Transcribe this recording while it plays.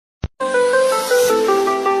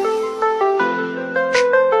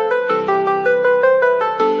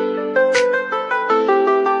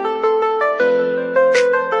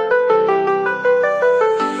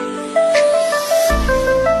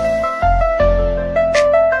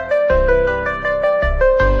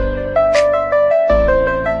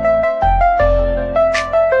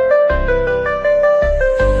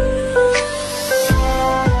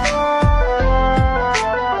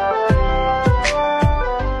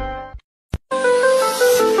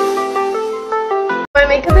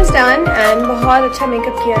Done and बहुत अच्छा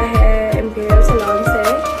makeup किया है इम्पीरियल सैलून से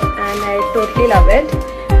and I totally love it.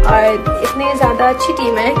 और इतनी ज़्यादा अच्छी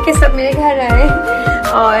टीम है कि सब मेरे घर आए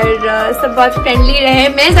और सब बहुत फ्रेंडली रहे।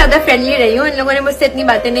 मैं ज़्यादा फ्रेंडली रही हूँ, इन लोगों ने मुझसे इतनी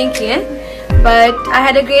बातें नहीं की हैं, but I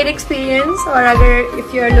had a great experience. और अगर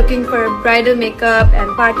if you are looking for bridal makeup and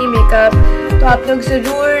party makeup तो आप लोग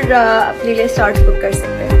ज़रूर अपने लिए स्लॉट्स बुक कर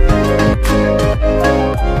सकते हैं।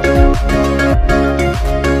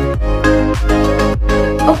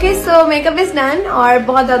 Okay so makeup is done और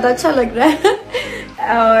बहुत ज़्यादा अच्छा लग रहा है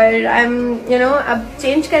और आई एम अब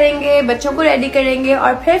चेंज करेंगे, बच्चों को रेडी करेंगे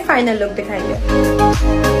और फिर फाइनल लुक दिखाएंगे।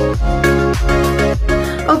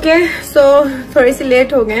 ओके सो थोड़ी सी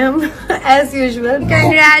लेट हो गए हम as usual.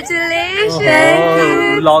 Congratulation.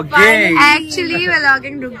 Actually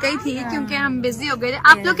vlogging रुक गई थी क्योंकि हम बिजी हो गए थे।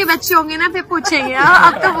 आप लोग के बच्चे होंगे ना, फिर पूछेंगे,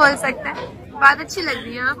 अब तो बोल सकते हैं। बहुत अच्छी लग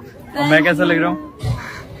रही है आप। मैं कैसा लग रहा हूँ?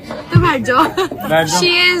 तो बैठ जाओ।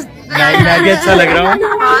 मैं भी अच्छा लग रहा हूँ।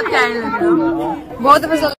 बहुत प्यारी लग रहा हूँ, बहुत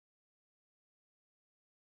पसंद।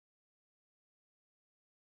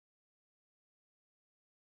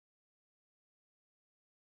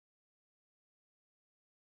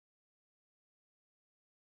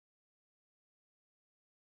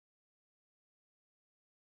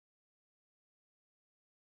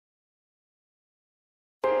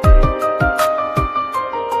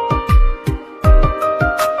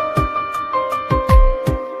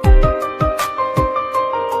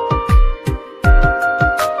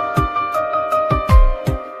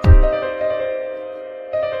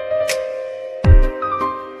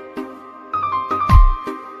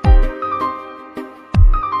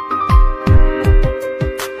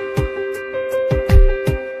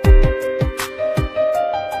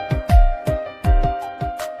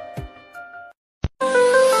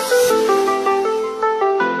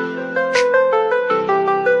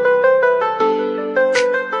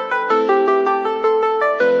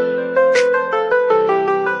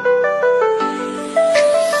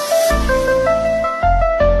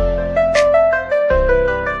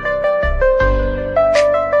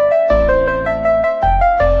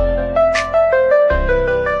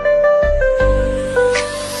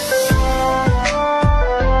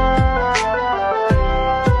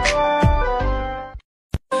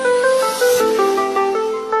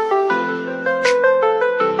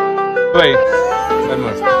 भाई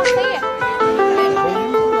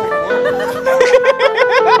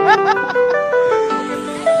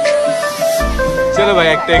चलो भाई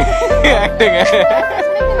एक्टिंग एक्टिंग है।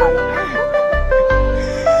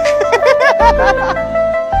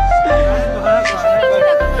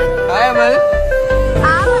 हाय अमल,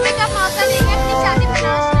 आप हमें कब मौका देंगे अपनी शादी में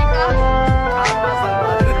नाचने का?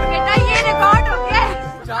 बेटा ये रिकॉर्ड हो गया।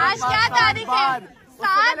 आज क्या तारीख है?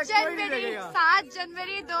 7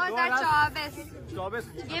 जनवरी 2024।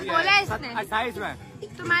 ये बोला इसने 28 में।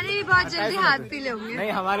 तुम्हारे भी बहुत जल्दी हाथ पीले होंगे।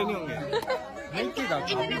 नहीं हमारे नहीं होंगे।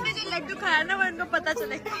 इन्होंने जो लड्डू खाया ना वो इनको पता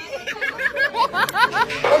चलेगा।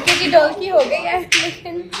 ओके जी, ढोलकी हो गई है,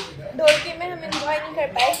 लेकिन ढोलकी में हम एंजॉय नहीं कर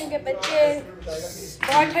पाए क्योंकि बच्चे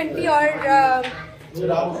बहुत ठंडी और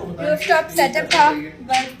रूफटॉप सेटअप था।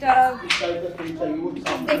 बट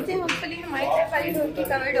देखते हैं, होपफुली हमारी तरफ वाली ढोलकी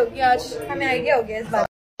कवर्ड होगी। आज हमें आइडिया हो गया इस बात।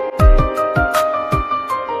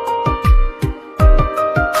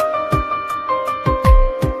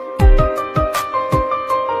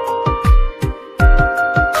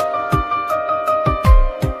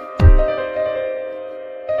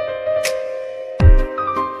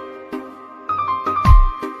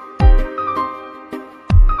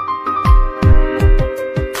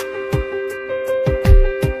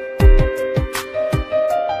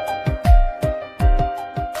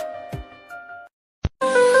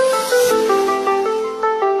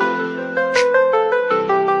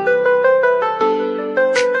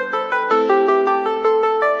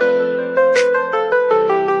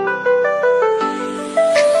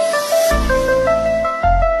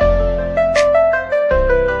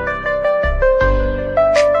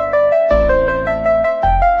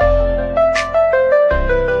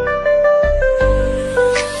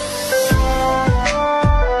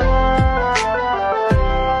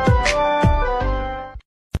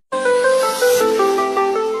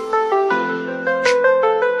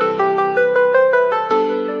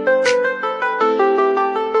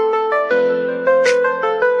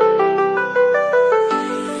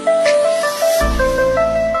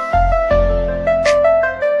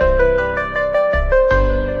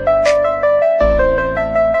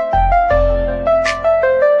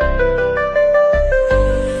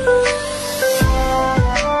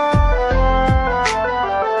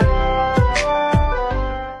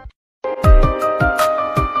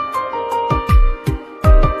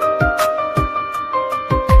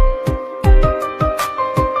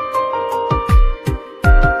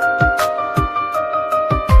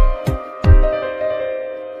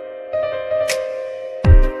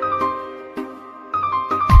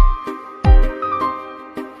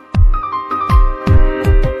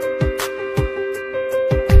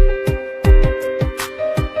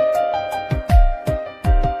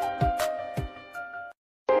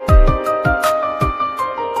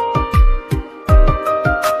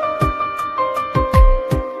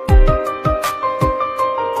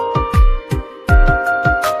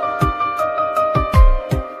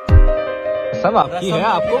 आपकी है,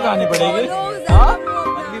 आपको खानी पड़ेगी।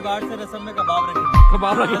 अगली बार से रसम में कबाब रखेंगे।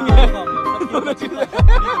 कबाब रखेंगे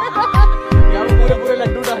यार, पूरे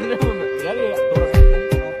लड्डू डाल रहे हैं यार। ये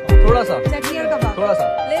थोड़ा सा चटनी और कबाब थोड़ा सा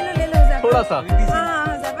ले लो थोड़ा सा।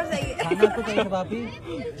 हाँ ज़फर सही है। खाना आपको चाहिए भाभी?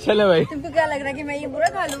 चलो भाई, तुमको क्या लग रहा है कि मैं ये पूरा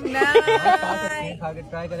खा लूंगा? खा के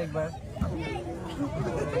ट्राई कर एक बार।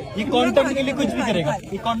 ये कंटेंट के लिए कुछ भी करेगा,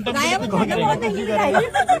 ये कंटेंट के लिए कुछ भी करेगा।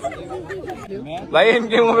 भाई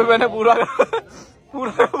इनके मुंह पे मैंने पूरा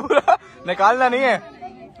पूरा निकालना नहीं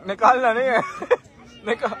है।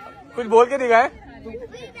 कुछ बोल के दिखाए,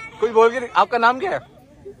 कुछ बोल के। आपका नाम क्या है?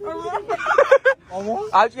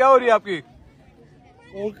 आज क्या हो रही है आपकी?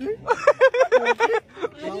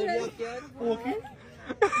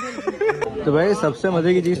 तो भाई सबसे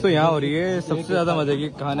मजे की चीज तो यहाँ हो रही है, सबसे ज्यादा मजे की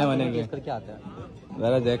खाने वाने की। क्या आता है?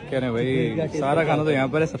 जरा देख के ना भाई, सारा खाना तो यहाँ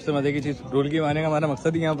पर है। सबसे मजे की चीज ढोलकी मारने का हमारा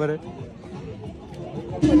मकसद ही यहाँ पर है।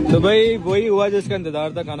 तो भाई वही हुआ जिसका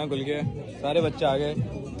इंतजार था, खाना खुल गया, सारे बच्चे आ गए।